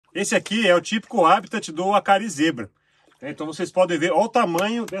Esse aqui é o típico hábitat do acari-zebra. Então vocês podem ver, olha o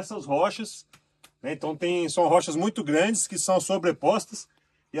tamanho dessas rochas. Então são rochas muito grandes que são sobrepostas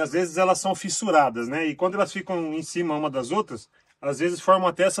e às vezes elas são fissuradas, né? E quando elas ficam em cima uma das outras, às vezes formam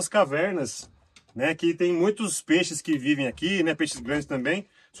até essas cavernas, né? Que tem muitos peixes que vivem aqui, né? Peixes grandes também.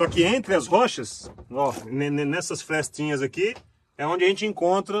 Só que entre as rochas, ó, nessas frestinhas aqui, é onde a gente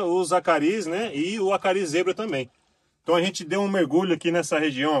encontra os acaris, né? E o acari-zebra também. Então a gente deu um mergulho aqui nessa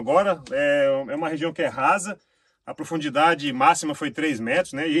região agora. É uma região que é rasa. A profundidade máxima foi 3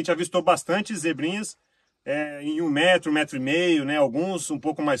 metros, né? E a gente avistou bastante zebrinhas em 1 metro, 1,5 metro, né? Alguns um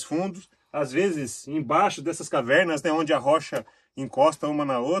pouco mais fundos. Às vezes embaixo dessas cavernas, né? Onde a rocha encosta uma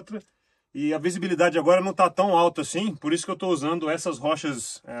na outra. E a visibilidade agora não está tão alta assim. Por isso que eu estou usando essas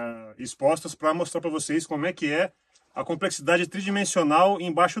rochas expostas para mostrar para vocês como é que é a complexidade tridimensional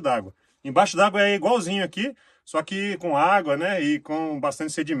embaixo d'água. Embaixo d'água é igualzinho aqui, só que com água, né? E com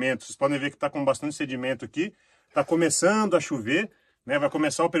bastante sedimento. Vocês podem ver que está com bastante sedimento aqui. Está começando a chover, né? Vai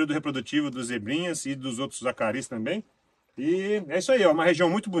começar o período reprodutivo dos zebrinhas e dos outros acaris também. E é isso aí, ó, uma região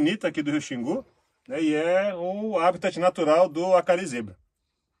muito bonita aqui do Rio Xingu, né? E é o habitat natural do acari-zebra.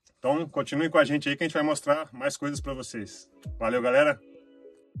 Então continuem com a gente aí que a gente vai mostrar mais coisas para vocês. Valeu, galera!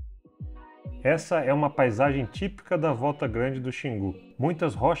 Essa é uma paisagem típica da Volta Grande do Xingu.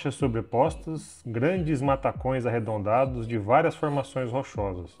 Muitas rochas sobrepostas, grandes matacões arredondados de várias formações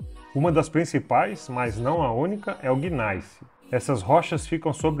rochosas. Uma das principais, mas não a única, é o gneiss. Essas rochas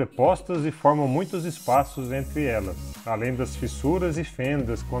ficam sobrepostas e formam muitos espaços entre elas, além das fissuras e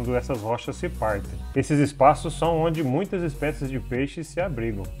fendas quando essas rochas se partem. Esses espaços são onde muitas espécies de peixes se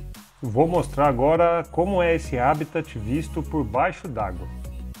abrigam. Vou mostrar agora como é esse habitat visto por baixo d'água.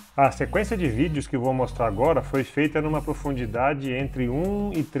 A sequência de vídeos que vou mostrar agora foi feita numa profundidade entre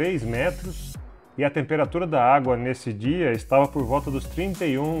 1 e 3 metros e a temperatura da água nesse dia estava por volta dos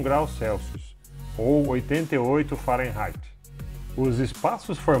 31 graus Celsius, ou 88 Fahrenheit. Os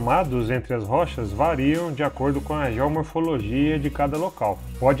espaços formados entre as rochas variam de acordo com a geomorfologia de cada local.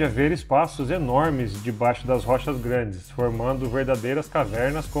 Pode haver espaços enormes debaixo das rochas grandes, formando verdadeiras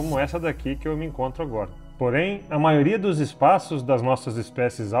cavernas como essa daqui que eu me encontro agora. Porém, a maioria dos espaços das nossas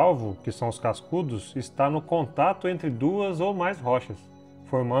espécies-alvo, que são os cascudos, está no contato entre 2 ou mais rochas,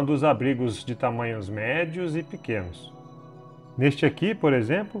 formando os abrigos de tamanhos médios e pequenos. Neste aqui, por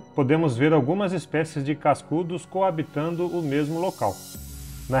exemplo, podemos ver algumas espécies de cascudos coabitando o mesmo local.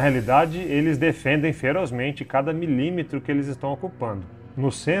 Na realidade, eles defendem ferozmente cada milímetro que eles estão ocupando.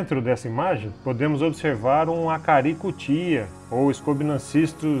 No centro dessa imagem, podemos observar um acari-cutia, ou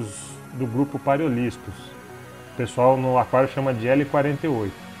Scobiancistrus do grupo Paleolistos. O pessoal no aquário chama de L48.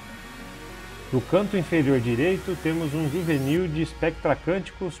 No canto inferior direito temos um juvenil de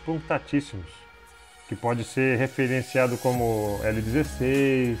Spectracanthus punctatissimos, que pode ser referenciado como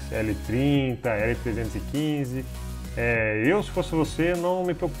L16, L30, L315. Eu, se fosse você, não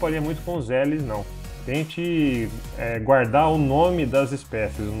me preocuparia muito com os Ls, não. Tente guardar o nome das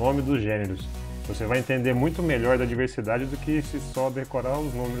espécies, o nome dos gêneros. Você vai entender muito melhor da diversidade do que se só decorar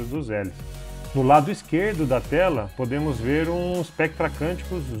os números dos Ls. No lado esquerdo da tela, podemos ver um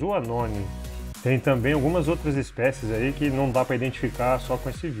Spectracanthus zoanone. Tem também algumas outras espécies aí que não dá para identificar só com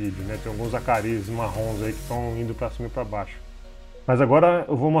esse vídeo, né? Tem alguns acaris marrons aí que estão indo para cima e para baixo. Mas agora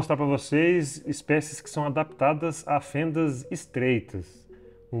eu vou mostrar para vocês espécies que são adaptadas a fendas estreitas.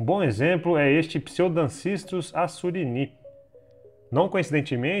 Um bom exemplo é este Pseudancistrus assurini. Não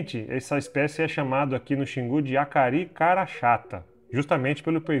coincidentemente, essa espécie é chamada aqui no Xingu de acari-carachata, justamente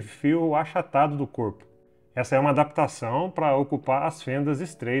pelo perfil achatado do corpo. Essa é uma adaptação para ocupar as fendas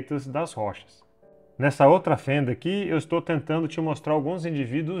estreitas das rochas. Nessa outra fenda aqui, eu estou tentando te mostrar alguns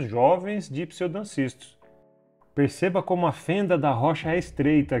indivíduos jovens de Pseudancistrus. Perceba como a fenda da rocha é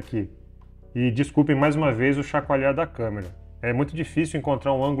estreita aqui. E desculpem mais uma vez o chacoalhar da câmera. É muito difícil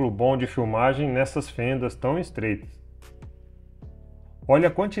encontrar um ângulo bom de filmagem nessas fendas tão estreitas. Olha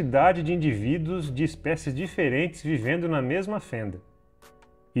a quantidade de indivíduos de espécies diferentes vivendo na mesma fenda.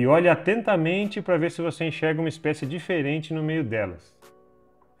 E olhe atentamente para ver se você enxerga uma espécie diferente no meio delas.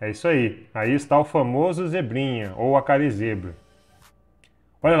 É isso aí. Aí está o famoso zebrinha, ou acari-zebra.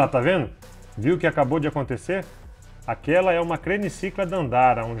 Olha lá, tá vendo? Viu o que acabou de acontecer? Aquela é uma crenicicla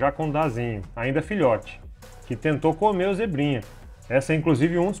dandara, um jacondazinho, ainda filhote, que tentou comer o zebrinha. Essa é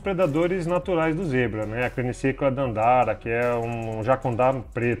inclusive um dos predadores naturais do zebra, né? A crenicicla dandara, que é um jacondá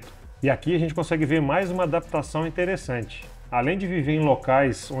preto. E aqui a gente consegue ver mais uma adaptação interessante. Além de viver em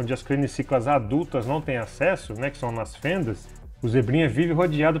locais onde as creniciclas adultas não têm acesso, né, que são nas fendas, o zebrinha vive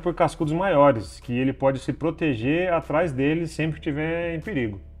rodeado por cascudos maiores, que ele pode se proteger atrás deles sempre que estiver em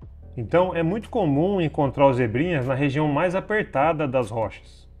perigo. Então é muito comum encontrar os zebrinhas na região mais apertada das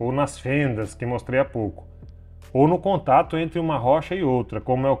rochas, ou nas fendas, que mostrei há pouco, ou no contato entre uma rocha e outra,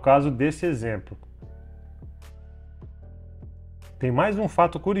 como é o caso desse exemplo. Tem mais um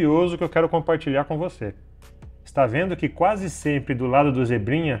fato curioso que eu quero compartilhar com você. Está vendo que quase sempre do lado do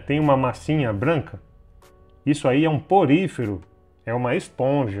zebrinha tem uma massinha branca? Isso aí é um porífero, é uma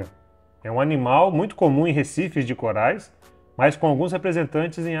esponja. É um animal muito comum em recifes de corais, mas com alguns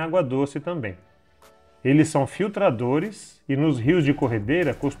representantes em água doce também. Eles são filtradores e nos rios de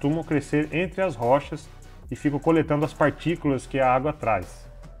corredeira costumam crescer entre as rochas e ficam coletando as partículas que a água traz.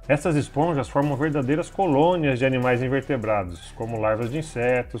 Essas esponjas formam verdadeiras colônias de animais invertebrados, como larvas de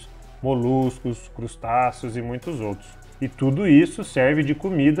insetos, moluscos, crustáceos e muitos outros. E tudo isso serve de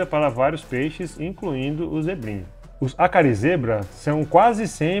comida para vários peixes, incluindo o zebrinha. Os acari-zebra são quase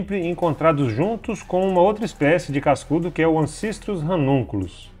sempre encontrados juntos com uma outra espécie de cascudo que é o Hypancistrus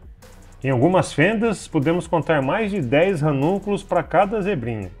ranunculus. Em algumas fendas podemos contar mais de 10 ranúnculos para cada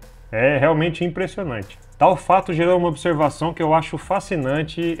zebrinha. É realmente impressionante. Tal fato gerou uma observação que eu acho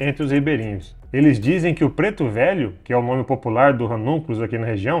fascinante entre os ribeirinhos. Eles dizem que o preto velho, que é o nome popular do ranúnculus aqui na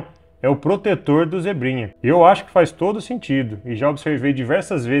região, é o protetor do zebrinha. E eu acho que faz todo sentido, e já observei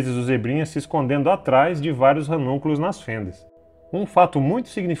diversas vezes o zebrinha se escondendo atrás de vários ranúnculos nas fendas. Um fato muito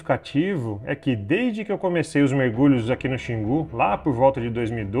significativo é que desde que eu comecei os mergulhos aqui no XINGU, lá por volta de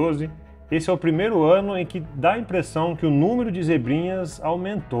 2012, esse é o primeiro ano em que dá a impressão que o número de zebrinhas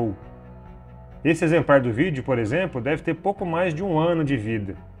aumentou. Esse exemplar do vídeo, por exemplo, deve ter pouco mais de um ano de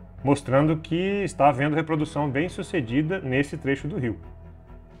vida, mostrando que está havendo reprodução bem sucedida nesse trecho do rio.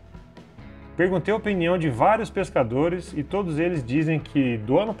 Perguntei a opinião de vários pescadores e todos eles dizem que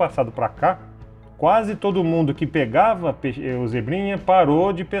do ano passado para cá, quase todo mundo que pegava o zebrinha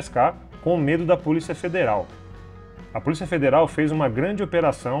parou de pescar com medo da Polícia Federal. A Polícia Federal fez uma grande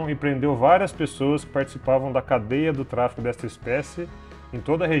operação e prendeu várias pessoas que participavam da cadeia do tráfico desta espécie em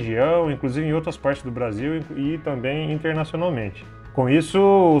toda a região, inclusive em outras partes do Brasil e também internacionalmente. Com isso,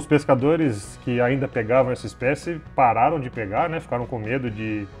 os pescadores que ainda pegavam essa espécie pararam de pegar, né? Ficaram com medo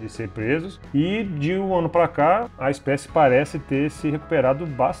de ser presos. E de um ano para cá, a espécie parece ter se recuperado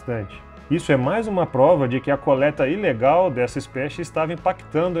bastante. Isso é mais uma prova de que a coleta ilegal dessa espécie estava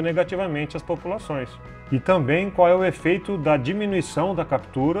impactando negativamente as populações. E também qual é o efeito da diminuição da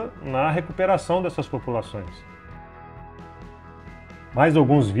captura na recuperação dessas populações. Mais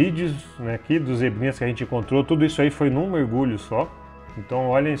alguns vídeos, né, aqui dos zebrinhas que a gente encontrou, tudo isso aí foi num mergulho só. Então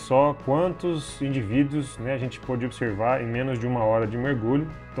olhem só quantos indivíduos, né, a gente pôde observar em menos de uma hora de mergulho.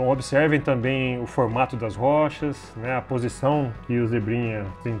 Então observem também o formato das rochas, né, a posição que o zebrinha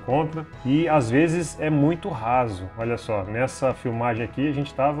se encontra. E às vezes é muito raso. Olha só, nessa filmagem aqui a gente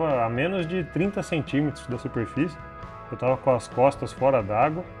estava a menos de 30 centímetros da superfície. Eu estava com as costas fora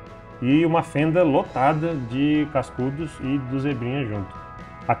d'água e uma fenda lotada de cascudos e do zebrinha junto.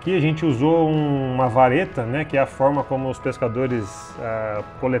 Aqui a gente usou uma vareta, né, que é a forma como os pescadores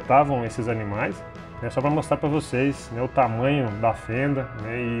coletavam esses animais, né, só para mostrar para vocês, né, o tamanho da fenda,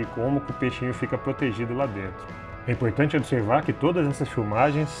 né, e como que o peixinho fica protegido lá dentro. É importante observar que todas essas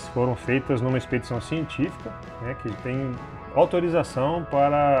filmagens foram feitas numa expedição científica, né, que tem autorização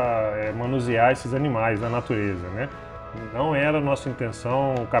para manusear esses animais na natureza, né? Não era nossa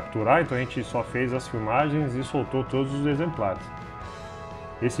intenção capturar, então a gente só fez as filmagens e soltou todos os exemplares.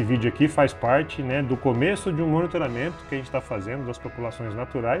 Esse vídeo aqui faz parte, né, do começo de um monitoramento que a gente está fazendo das populações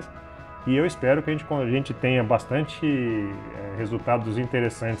naturais e eu espero que a gente tenha bastante resultados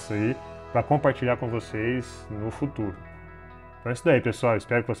interessantes aí para compartilhar com vocês no futuro. Então é isso daí, pessoal.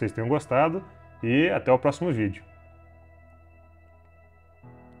 Espero que vocês tenham gostado e até o próximo vídeo.